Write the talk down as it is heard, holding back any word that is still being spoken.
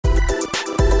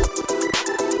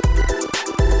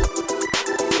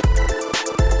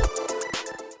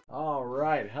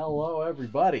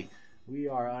everybody. We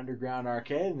are Underground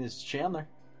Arcade, and this is Chandler.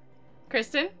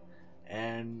 Kristyn?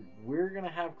 And we're going to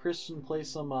have Kristyn play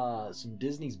some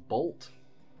Disney's Bolt.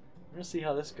 We're going to see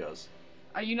how this goes.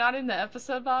 Are you not in the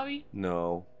episode, Bobby?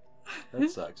 No. That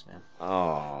sucks, man.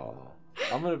 Oh.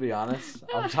 I'm going to be honest.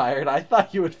 I'm tired. I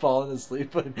thought you had fallen asleep,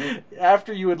 but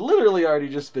after you had literally already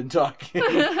just been talking.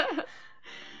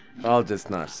 I'll just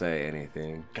not say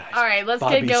anything. Guys, all right, let's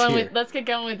Bobby's get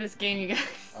going with this game, you guys.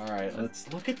 All right,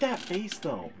 let's look at that face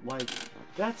though. Like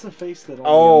that's a face that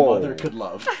only a mother could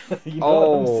love. You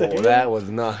know what I'm saying? That was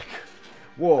not.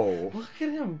 Whoa. Look at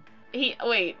him.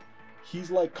 Wait.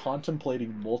 He's like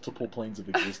contemplating multiple planes of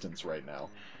existence right now.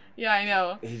 Yeah, I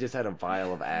know. He just had a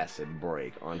vial of acid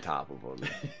break on top of him.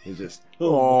 He just. It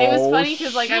was funny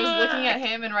because like I was looking at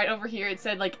him and right over here it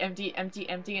said like empty, empty,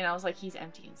 empty, and I I was like, he's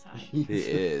empty inside. He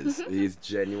is. He's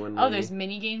genuinely. Oh, there's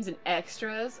mini games and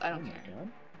extras. I don't care. God.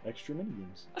 Extra mini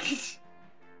games.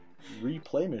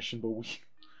 Replay mission, but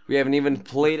we haven't even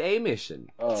played a mission.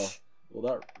 Oh,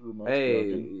 well that remote's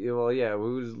broken. Well yeah,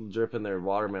 we was dripping their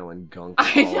watermelon gunk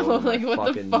I all know, over like my what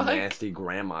fucking the fuck? nasty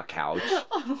grandma couch.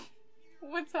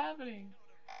 What's happening?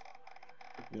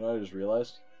 You know what I just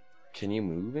realized? Can you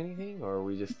move anything, or are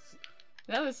we just?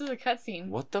 No, this is a cutscene.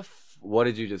 What the? What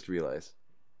did you just realize?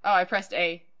 Oh, I pressed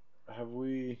A. Have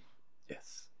we?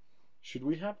 Yes. Should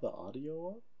we have the audio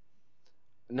up?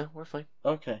 No, we're fine.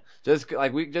 Okay. Just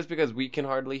because we can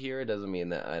hardly hear it doesn't mean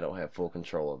that I don't have full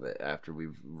control of it after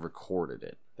we've recorded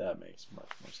it. That makes much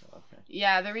more sense. Okay.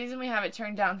 Yeah, the reason we have it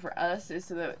turned down for us is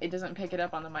so that it doesn't pick it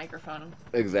up on the microphone.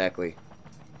 Exactly.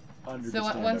 So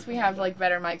once we have like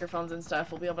better microphones and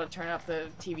stuff, we'll be able to turn up the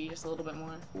TV just a little bit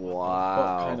more.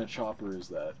 Wow. What kind of chopper is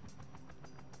that?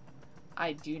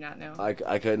 I do not know.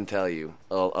 I couldn't tell you.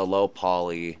 A low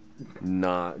poly,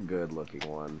 not good looking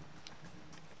one.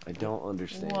 I don't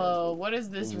understand. Whoa, what is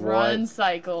this run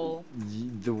cycle?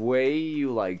 The way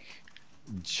you like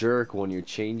jerk when you're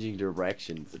changing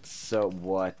directions, it's so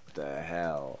what the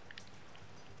hell.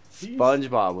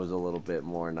 SpongeBob was a little bit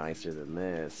more nicer than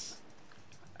this.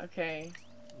 Okay.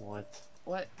 What?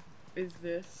 What is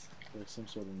this? Like some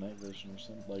sort of night vision or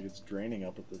something. Like it's draining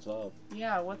up at the top.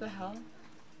 Yeah, what the hell?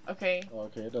 Okay. Oh,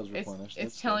 okay, it does replenish.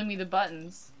 It's telling me the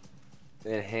buttons.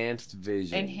 Enhanced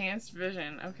vision. Enhanced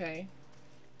vision, okay.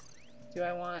 Do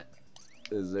I want...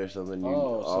 Is there something you...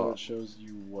 Oh, so it shows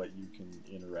you what you can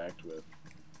interact with.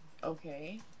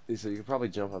 Okay. So you could probably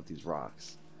jump up these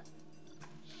rocks.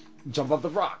 Jump up the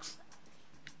rocks!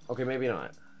 Okay, maybe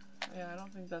not. Yeah, I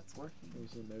don't think that's working.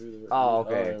 So maybe oh,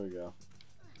 okay. Oh, there we go.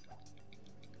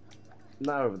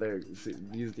 Not over there. See,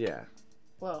 yeah.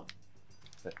 Whoa.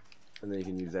 And then you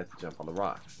can use that to jump on the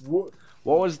rocks. What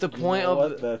was the point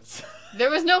of That's... There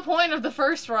was no point of the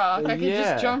first rock. I could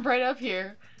Yeah. just jump right up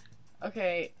here.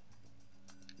 Okay.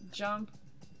 Jump.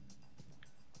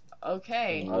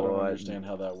 Okay. I don't understand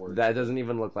how that works. That doesn't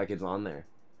even look like it's on there.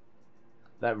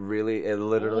 That really, it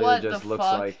literally What just the looks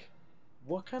fuck? like...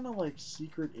 What kind of like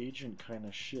secret agent kind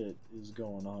of shit is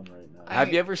going on right now?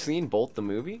 Have you ever seen Bolt the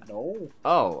movie? No.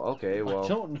 Oh, okay, well... I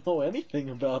don't know anything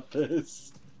about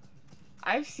this.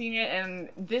 I've seen it, and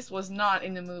this was not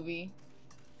in the movie.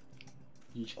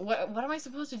 What am I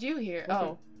supposed to do here?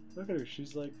 Look at her.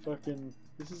 She's like fucking...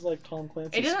 This is like Tom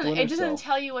Clancy's It doesn't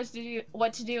tell you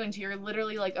what to do until you're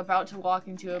literally like about to walk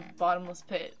into a bottomless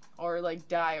pit or like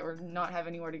die or not have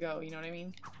anywhere to go. You know what I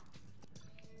mean?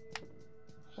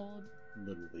 Hold.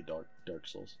 Literally Dark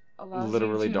Souls.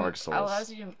 Literally Dark Souls.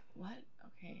 Allows you to what?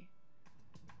 Okay.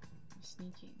 I'm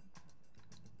sneaking.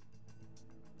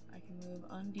 I can move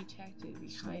undetected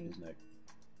behind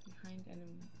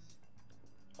enemies.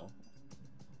 Oh.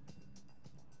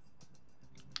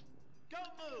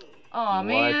 Aw,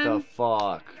 man. What the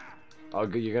fuck? Oh,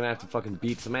 you're gonna have to fucking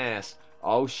beat some ass.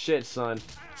 Oh shit, son.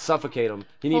 Suffocate him.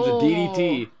 He needs a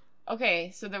DDT.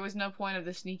 Okay, so there was no point of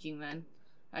the sneaking then.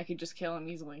 I could just kill him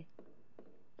easily.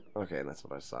 Okay, that's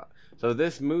what I saw. So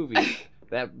this movie,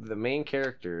 the main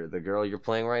character, the girl you're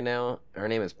playing right now, her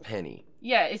name is Penny.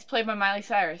 Yeah, it's played by Miley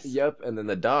Cyrus. Yep, and then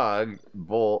the dog,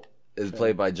 Bolt, is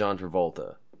played by John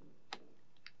Travolta.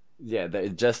 Yeah,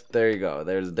 there you go.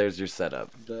 There's your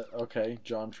setup. Okay,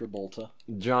 John Travolta.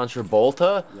 John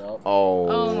Travolta? Yep. Oh.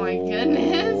 Oh my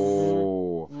goodness.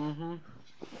 Mm-hmm.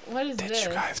 What is this? Did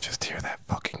you guys just hear that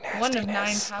fucking nastiness? 1 of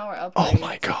 9 power upgrades. Oh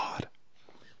my god.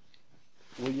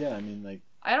 Well, yeah, I mean, like...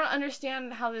 I don't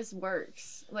understand how this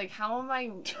works. Like, how am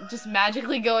I just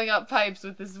magically going up pipes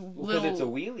with this little... Because it's a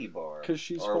wheelie bar. Because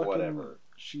she's or fucking... whatever.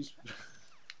 She's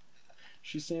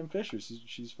Sam Fisher.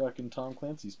 She's fucking Tom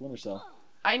Clancy, Splinter Cell.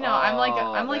 I know.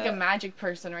 I'm like a magic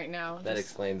person right now. That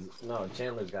explains. No,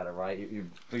 Chandler's got it right.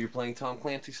 You're playing Tom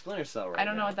Clancy Splinter Cell right now. I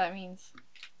don't know what that means.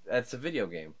 That's a video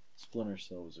game. Splinter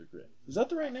Cell was a great. Is that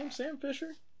the right name, Sam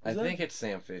Fisher? I think it's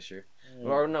Sam Fisher. Yeah.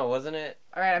 Or no, wasn't it?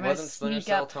 All right, I'm gonna Wasn't Splinter sneak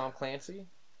Cell up. Tom Clancy?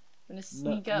 I'm gonna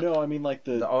sneak up. No, I mean like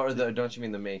the. Don't you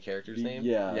mean the main character's name?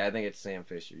 Yeah. Yeah, I think it's Sam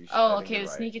Fisher. You should, Oh, I think okay. you're The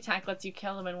right. sneak attack lets you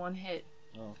kill him in one hit.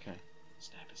 Oh, okay.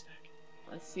 Snappy snack.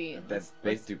 Let's see. That's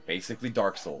basically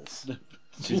Dark Souls.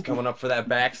 She's coming up for that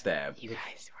backstab. You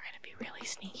guys, we're gonna be really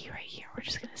sneaky right here. We're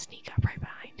just gonna sneak up right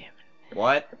behind him.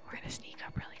 What? We're gonna sneak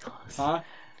up really close. Huh?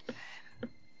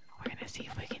 We're gonna see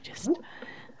if we can just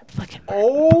fucking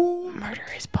murder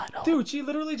his butthole. Dude, she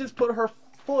literally just put her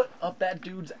foot up that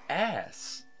dude's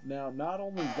ass. Now, not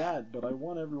only that, but I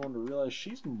want everyone to realize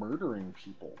she's murdering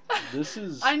people. This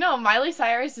is. I know, Miley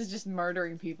Cyrus is just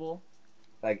murdering people.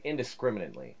 Like,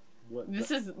 indiscriminately. What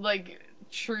This is like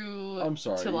true I'm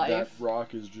sorry. to That life.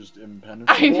 rock is just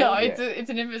impenetrable. I know, Yeah. it's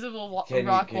an invisible Can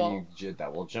rock you wall.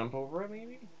 double jump over it,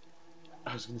 maybe?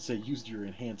 I was gonna say, used your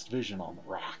enhanced vision on the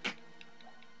rock.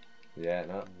 Yeah,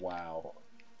 no. Wow.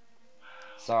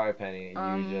 Sorry, Penny.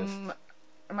 You just.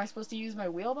 Am I supposed to use my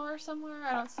wheelbar somewhere?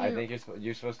 I don't see. I think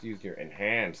you're supposed to use your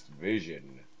enhanced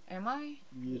vision Am I?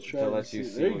 You try to to let you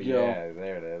see. There you go. Yeah,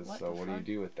 there it is. What So the what do you fuck?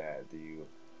 do with that? Do you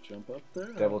Jump up there.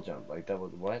 double jump? Like double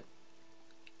what?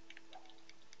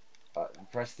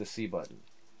 Press the C button.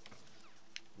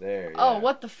 There. Oh, yeah.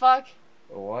 what the fuck?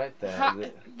 What the? How,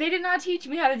 they did not teach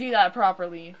me how to do that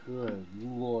properly. Good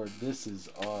lord, this is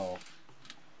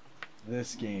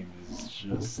This game is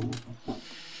just.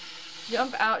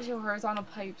 Jump out to horizontal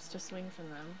pipes to swing from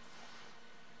them.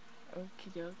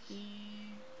 Okie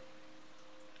dokie.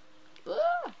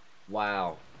 Ah!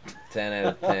 Wow. 10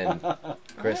 out of 10.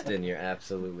 Kristyn, you're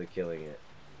absolutely killing it.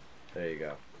 There you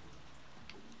go.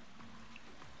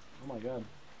 Oh my god.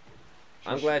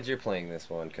 I'm glad you're playing this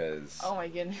one because Oh my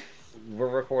goodness. we're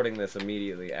recording this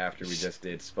immediately after we just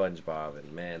did SpongeBob,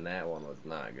 and man, that one was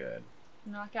not good.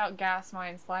 Knock out gas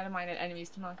mine. Slide a mine at enemies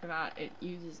to knock them out. It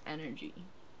uses energy.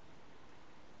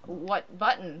 What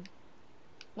button?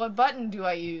 What button do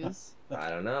I use? I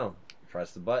don't know.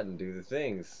 Press the button, do the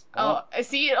things. Oh, I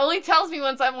see. It only tells me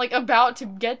once I'm like about to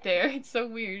get there. It's so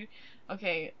weird.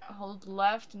 Okay, hold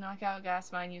left, knock out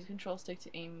gas mine. Use control stick to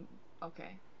aim. Okay.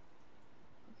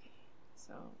 Okay.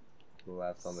 So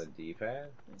Left on the D-pad.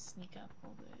 I'm gonna sneak up a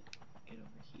little bit. Get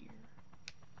over here.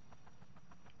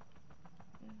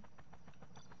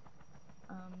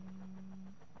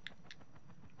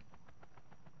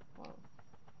 Whoa.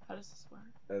 How does this work?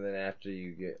 And then after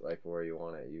you get like where you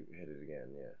want it, you hit it again,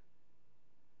 yeah.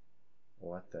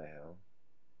 What the hell?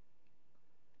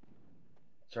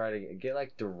 Try to get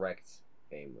like direct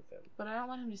aim with him. But I don't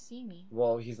want him to see me.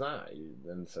 Well, he's not.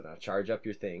 Then so now charge up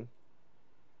your thing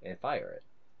and fire it.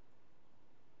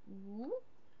 Whoop.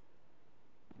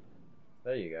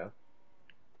 There you go.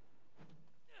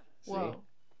 See? Whoa.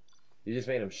 You just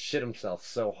made him shit himself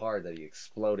so hard that he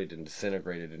exploded and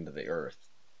disintegrated into the earth.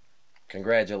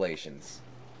 Congratulations.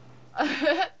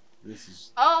 This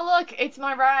is. Oh, look, it's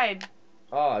my ride.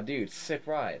 Oh, dude, sick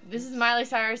ride. This is Miley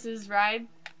Cyrus's ride.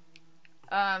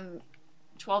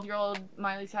 12-year-old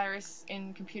Miley Cyrus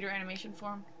in computer animation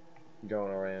form.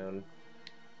 Going around.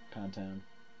 Pound Town.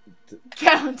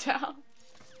 Countdown.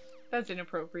 That's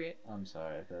inappropriate. I'm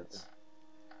sorry, that's.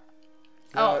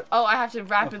 Oh, I have to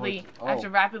rapidly, Oh. I have to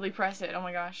rapidly press it. Oh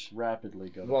my gosh. Rapidly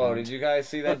go. to Whoa, pound. did you guys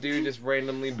see that dude just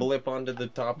randomly blip onto the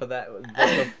top of that? What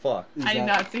the fuck? Is I did that-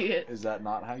 not see it. Is that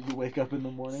not how you wake up in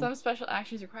the morning? Some special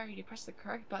actions require you to press the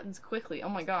correct buttons quickly. Oh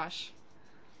my gosh.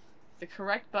 The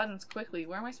correct buttons quickly.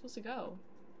 Where am I supposed to go?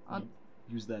 On.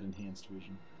 Use that enhanced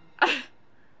vision.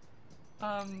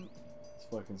 It's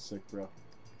fucking sick, bro.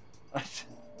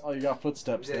 Oh, you got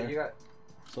footsteps Yeah, there. you got.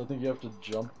 So I think you have to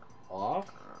jump off.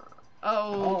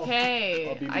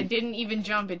 Okay. Oh, I didn't even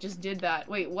jump. It just did that.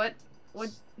 Wait, what? What?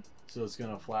 So it's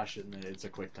gonna flash it, and it's a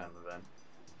quick time event.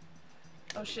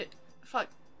 Oh shit. Fuck.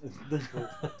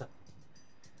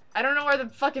 I don't know where the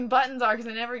fucking buttons are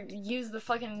because I never use the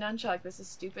fucking nunchuck. This is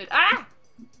stupid. Ah!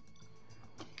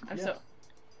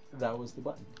 That was the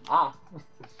button. Ah.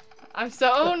 I'm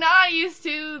so not used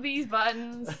to these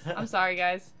buttons. I'm sorry,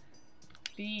 guys.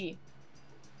 B.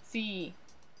 C.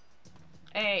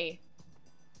 A.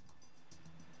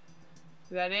 Is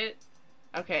that it?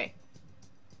 Okay.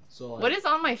 So like, What is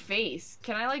on my face?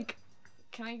 Can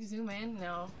I zoom in?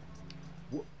 No.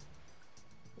 Wh-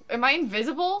 Am I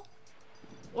invisible?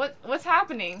 What's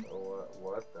happening?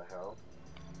 What the hell?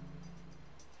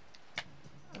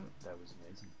 That was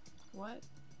amazing. What?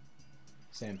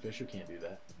 Sam Fisher can't do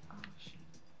that. Oh shit.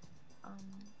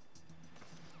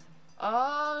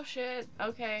 Oh shit.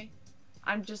 Okay.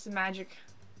 I'm just a magic.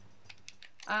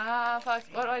 Ah, fuck.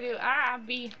 What do I do? Ah,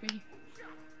 B.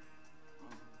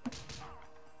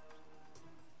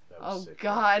 Oh sick.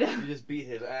 God. You just beat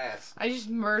his ass. I just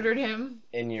murdered him.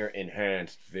 In your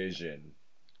enhanced vision.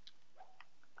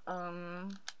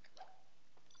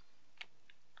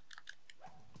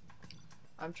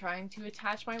 I'm trying to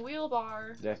attach my wheel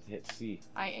bar. You have to hit C.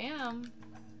 I am.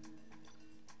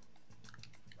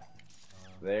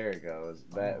 There it goes.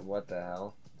 That, what the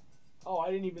hell? Oh,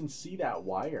 I didn't even see that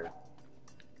wire.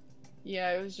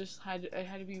 Yeah, it was just it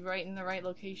had to be right in the right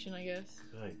location, I guess.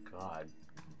 Good God.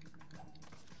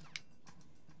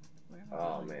 Where am I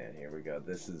Oh going? man, here we go.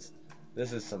 This is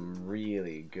some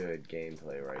really good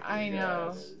gameplay right here. I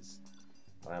know. guys.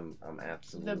 I'm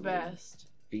absolutely The best.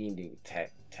 fiending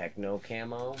techno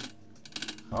camo.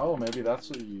 Oh, maybe that's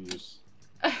what you use.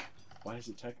 Why is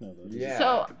it techno though? Yeah.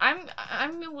 So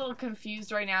I'm a little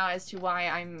confused right now as to why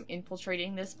I'm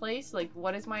infiltrating this place. Like,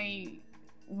 what is my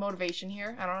motivation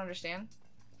here? I don't understand.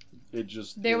 It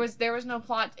just There was no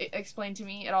plot explained to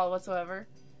me at all whatsoever.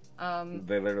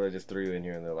 They literally just threw you in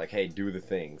here and they're like, "Hey, do the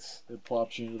things." It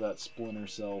plops you into that Splinter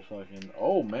Cell fucking.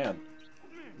 Oh man,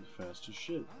 fast as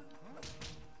shit.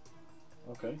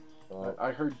 Okay,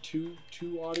 I heard two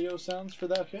audio sounds for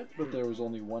that hit, but there was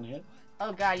only one hit.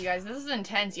 Oh god, you guys, this is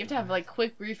intense. You have to have like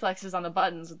quick reflexes on the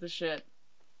buttons with this shit.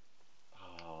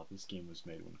 Oh, this game was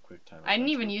made when QuickTime. I didn't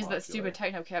even were use that popular. stupid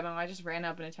techno camo. I just ran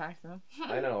up and attacked them.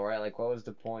 I know, right? Like, what was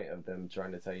the point of them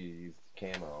trying to tell you to use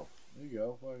camo? There you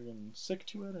go, fucking sick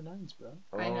 2 out of 9s, bro.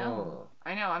 I know.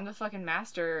 I know. I'm the fucking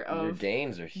master of Your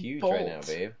gains are huge right now, Bolt.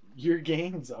 babe. Your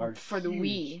gains are for the huge.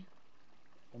 Wii.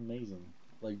 Amazing.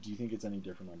 Like, do you think it's any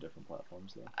different on different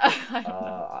platforms though? I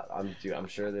don't know. I'm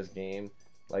sure this game,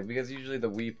 like, because usually the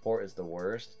Wii port is the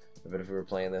worst. But if we were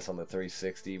playing this on the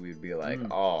 360, we'd be like,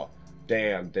 "Oh,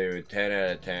 damn, dude, 10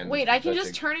 out of 10." Wait, I can Such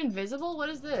just turn invisible? What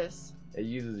is this? It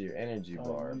uses your energy Oh,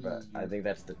 bar, it but uses I your- think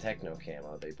that's the techno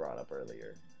camo they brought up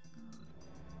earlier.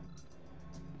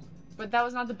 But that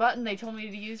was not the button they told me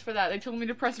to use for that. They told me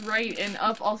to press right, and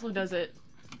up also does it.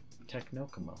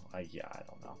 Technocamo. I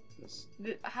don't know. This.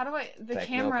 How do I... The Techno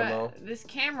camera... camo? This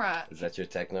camera... Is that your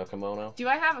techno kimono? Do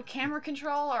I have a camera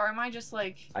control, or am I just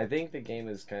like... I think the game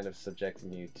is kind of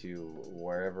subjecting you to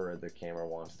wherever the camera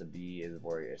wants to be is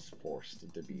where it's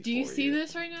forced to be. Do you for see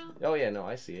this right now? Oh yeah, no,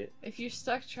 I see it. If you're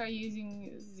stuck, try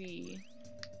using Z.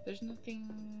 There's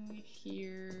nothing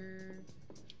here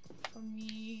for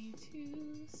me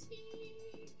to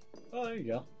see. Oh, there you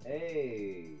go.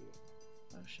 Hey.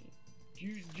 Oh shit.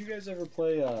 Did you guys ever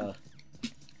play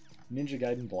Ninja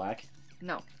Gaiden Black?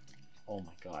 No. Oh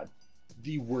my god.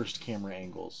 The worst camera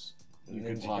angles you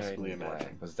can Ninja possibly Gaiden Black.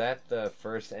 imagine. Was that the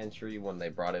first entry when they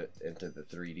brought it into the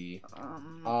 3D?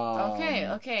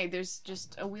 Okay, there's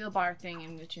just a wheelbar thing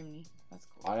in the chimney. That's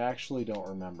cool. I actually don't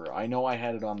remember. I know I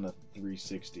had it on the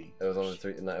 360. It was on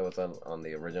the no, it was on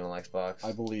the original Xbox.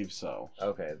 I believe so.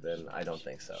 Okay, then I don't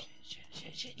think so.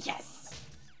 Shit. Yes!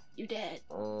 You did.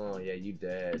 Oh yeah, you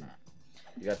dead.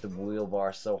 You got the wheel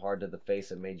bar so hard to the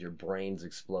face it made your brains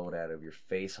explode out of your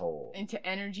face hole Into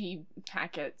energy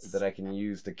packets. that I can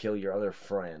use to kill your other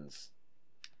friends.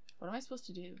 What am I supposed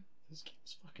to do? This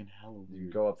game's fucking hella You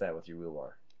weird. go up that with your wheel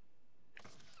bar.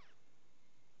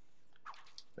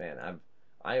 Man,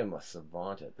 I am a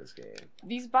savant at this game.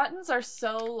 These buttons are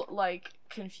so, like,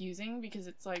 confusing because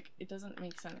it's like, it doesn't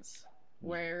make sense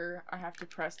where I have to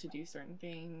press to do certain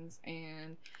things,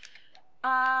 and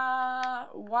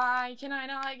why can I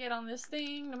not get on this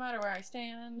thing no matter where I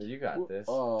stand? You got this.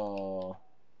 Oh.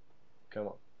 Come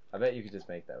on. I bet you could just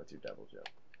make that with your double jump.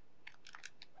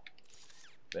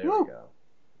 There Woo. we go.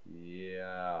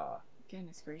 Yeah.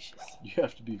 Goodness gracious. You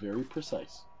have to be very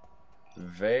precise.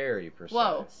 Very precise.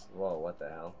 Whoa. Whoa, what the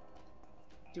hell?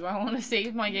 Do I want to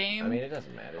save my game? I mean, it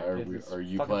doesn't matter. Are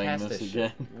you Fucking playing pass this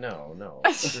shit. again? No.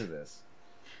 Screw this.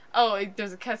 oh,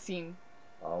 there's a cutscene.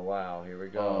 Oh, wow. Here we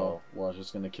go. Oh, well, it's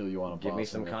just gonna kill you on a Give me boss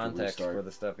some and we have to context restart. for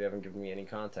the stuff you haven't given me any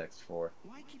context for.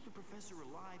 Why keep the professor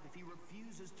alive if he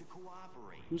refuses to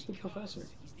cooperate? Who's the professor?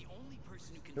 He's the only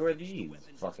person who can Who are finish the these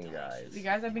weapons fucking of guys? The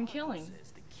guys I've been killing.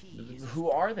 Says the key is Who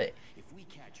are they? if we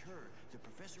catch her, the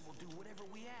professor will do whatever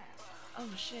we ask. Oh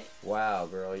shit. Wow,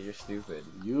 girl, you're stupid.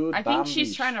 You I think she's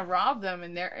bambish. trying to rob them,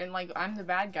 and like I'm the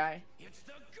bad guy. It's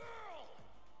the girl!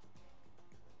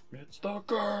 It's the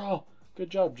girl! Good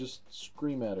job, just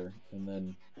scream at her, and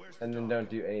then... And then don't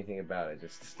do anything about it.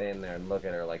 Just stand there and look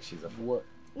at her like she's a... What?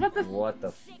 What the? What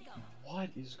the... What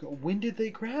is when did they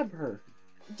grab her?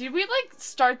 Did we like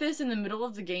start this in the middle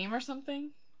of the game or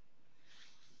something?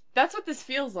 That's what this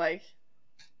feels like.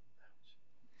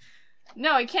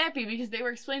 No, it can't be because they were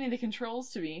explaining the controls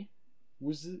to me.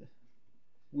 Was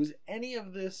any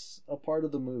of this a part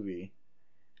of the movie?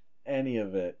 Any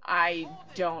of it? I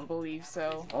don't believe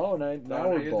so. Oh, now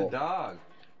we're both. dog.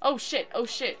 Oh shit, oh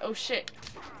shit, oh shit.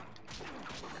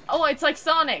 Oh, it's like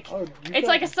Sonic. Oh, It's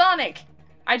like a Sonic.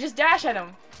 I just dash at him.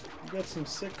 You got some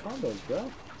sick combos,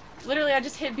 bro. Literally, I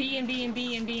just hit B and B and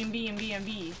B and B and B and B and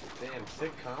B. Damn,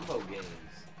 sick combo games.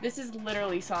 This is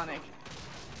literally Sonic.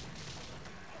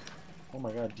 Oh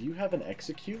my god, do you have an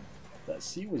execute? That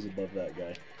C was above that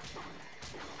guy.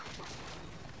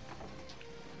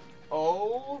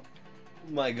 Oh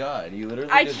my god, you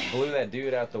literally I just can't- blew that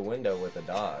dude out the window with a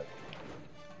dog.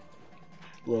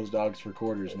 Blows dogs for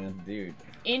quarters, man. Dude,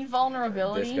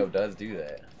 Invulnerability. Disco does do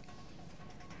that.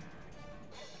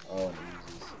 Oh, and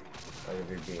it uses. Like if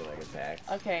you're being like attacked.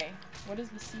 Okay, what does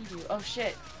the C do? Oh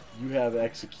shit. You have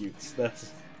executes.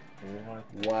 That's. What?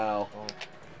 Wow.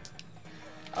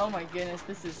 Oh my goodness,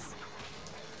 this is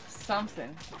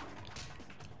something.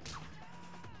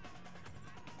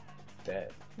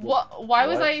 That. What? Why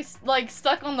was What? I like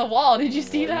stuck on the wall? Did you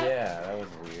see Well, that? Yeah, that was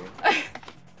weird.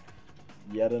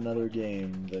 Yet another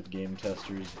game that game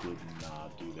testers did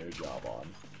not do their job on.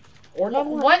 Or not.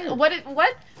 What? What?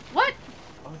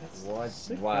 Oh, that's What?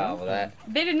 sick, Wow, man. that.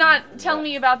 They did not tell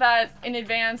me about that in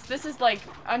advance. This is like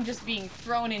I'm just being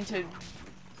thrown into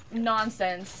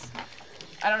nonsense.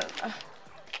 I don't.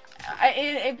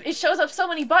 It shows up so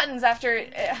many buttons after.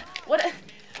 What?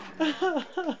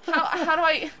 How do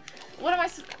I? What am I?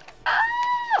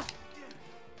 Ah!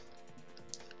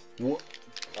 What?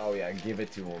 Oh yeah, give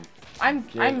it to him.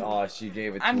 Oh, she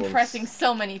gave it to him. I'm pressing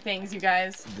so many things, you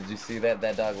guys. Did you see that?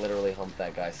 That dog literally humped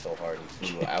that guy so hard he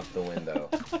flew out the window.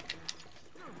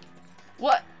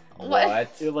 What?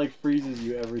 What? It like freezes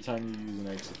you every time you use an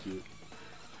execute.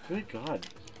 Good God.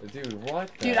 Dude,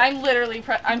 what? Dude, I'm literally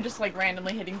I'm just like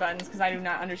randomly hitting buttons because I do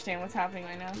not understand what's happening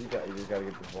right now. You just gotta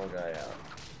get this one guy out.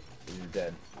 You're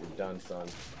dead. You're done, son.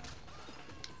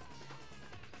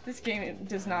 This game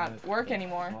does not work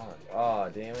anymore. Oh,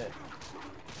 damn it.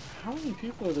 How many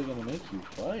people are they gonna make you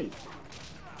fight?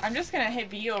 I'm just gonna hit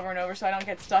B over and over so I don't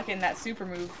get stuck in that super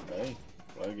move. Hey,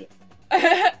 like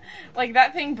it. Like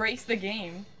that thing breaks the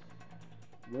game.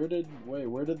 Where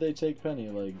did they take Penny?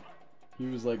 Like, he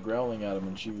was like growling at him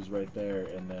and she was right there,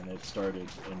 and then it started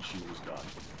and she was gone.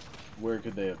 Where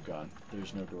could they have gone?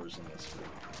 There's no doors in this room.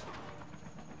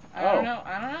 I don't know.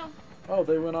 I don't know. Oh,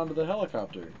 they went onto the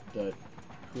helicopter that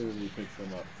clearly picked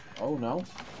them up. Oh no.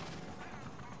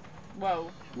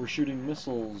 Whoa. We're shooting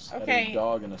missiles at Okay, a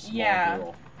dog and a small yeah.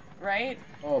 girl. Right?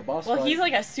 Oh, boss Well, fight. he's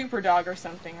like a super dog or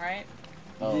something, right?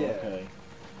 Oh, Yeah. okay.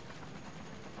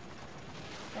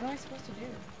 What am I supposed to do?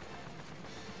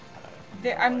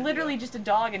 I'm literally just a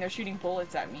dog and they're shooting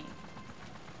bullets at me.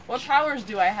 What powers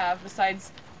do I have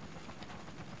besides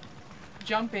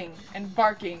jumping and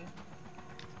barking?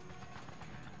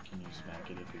 Can you smack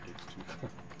it if it gets too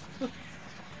far?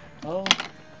 Oh.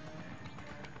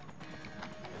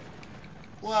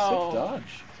 Whoa. Sick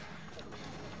dodge.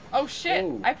 Oh shit!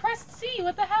 Oh. I pressed C,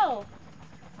 what the hell?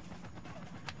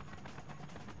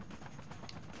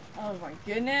 Oh my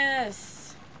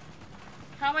goodness!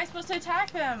 How am I supposed to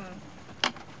attack them? I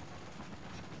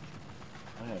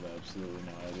have absolutely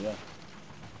no idea.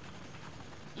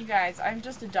 You guys, I'm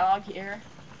just a dog here.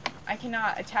 I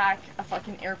cannot attack a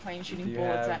fucking airplane shooting Do you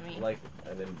bullets have, at me. like,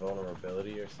 an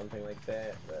invulnerability or something like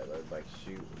that? That would, like,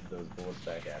 shoot those bullets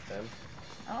back at them?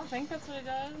 I don't think that's what it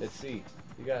does. Let's see.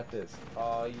 You got this.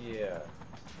 Oh, yeah.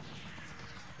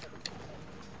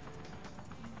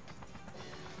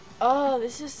 Oh,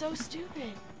 this is so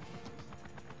stupid.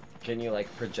 Can you,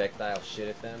 like, projectile shit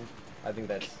at them? I think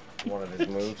that's one of his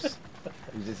moves.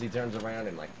 He turns around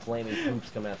and, like, flaming poops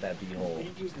come out that beehole. He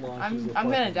just launches I'm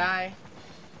a gonna fucking die.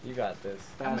 You got this.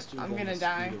 faster I'm than gonna the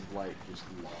die. speed of light, just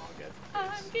log it. I'm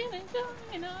gonna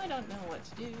die and I don't know what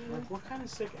to do. Like, what kind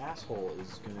of sick asshole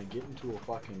is gonna get into a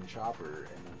fucking chopper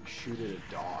and then shoot at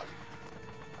a dog?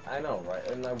 I know, right?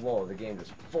 And like, whoa, the game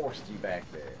just forced you back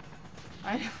there.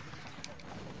 I know.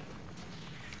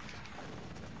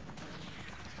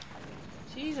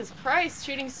 Jesus Christ,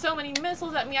 shooting so many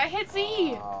missiles at me. I hit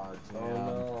Z! Oh, Oh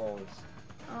no.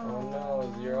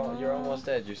 Oh no, you're almost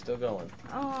dead. You're still going.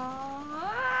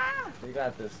 Aww. You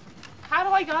got this. How do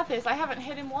I got this? I haven't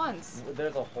hit him once.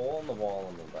 There's a hole in the wall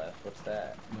on the left. What's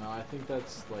that? No, I think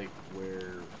that's like where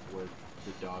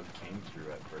the dog came through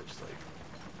at first. Like,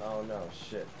 Oh no,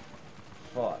 shit.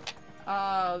 Fuck.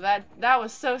 Oh, that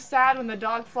was so sad when the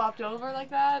dog flopped over like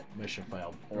that. mission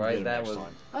failed. Right, Get him that next was-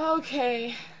 time.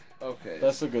 Okay. Okay.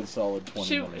 That's a good solid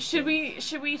 20 minutes.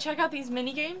 Should we check out these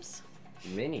mini games?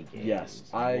 Mini games. Yes,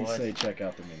 I What? say check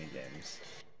out the mini games.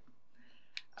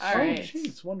 All Oh, right.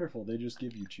 cheats, wonderful. They just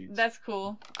give you cheats. That's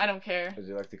cool. I don't care. Would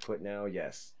you like to quit now?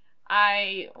 Yes.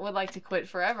 I would like to quit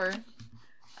forever.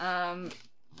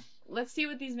 Let's see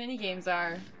what these mini games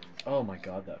are. Oh my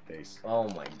god, that face. Oh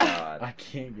my god. I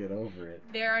can't get over it.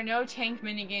 There are no tank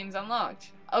minigames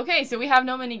unlocked. Okay, so we have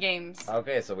no minigames.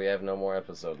 Okay, so we have no more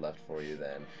episode left for you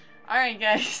then. Alright,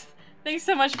 guys. Thanks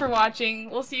so much for watching.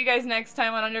 We'll see you guys next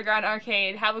time on Underground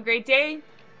Arcade. Have a great day.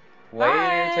 Later,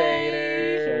 Bye.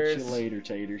 taters. Catch you later,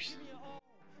 taters.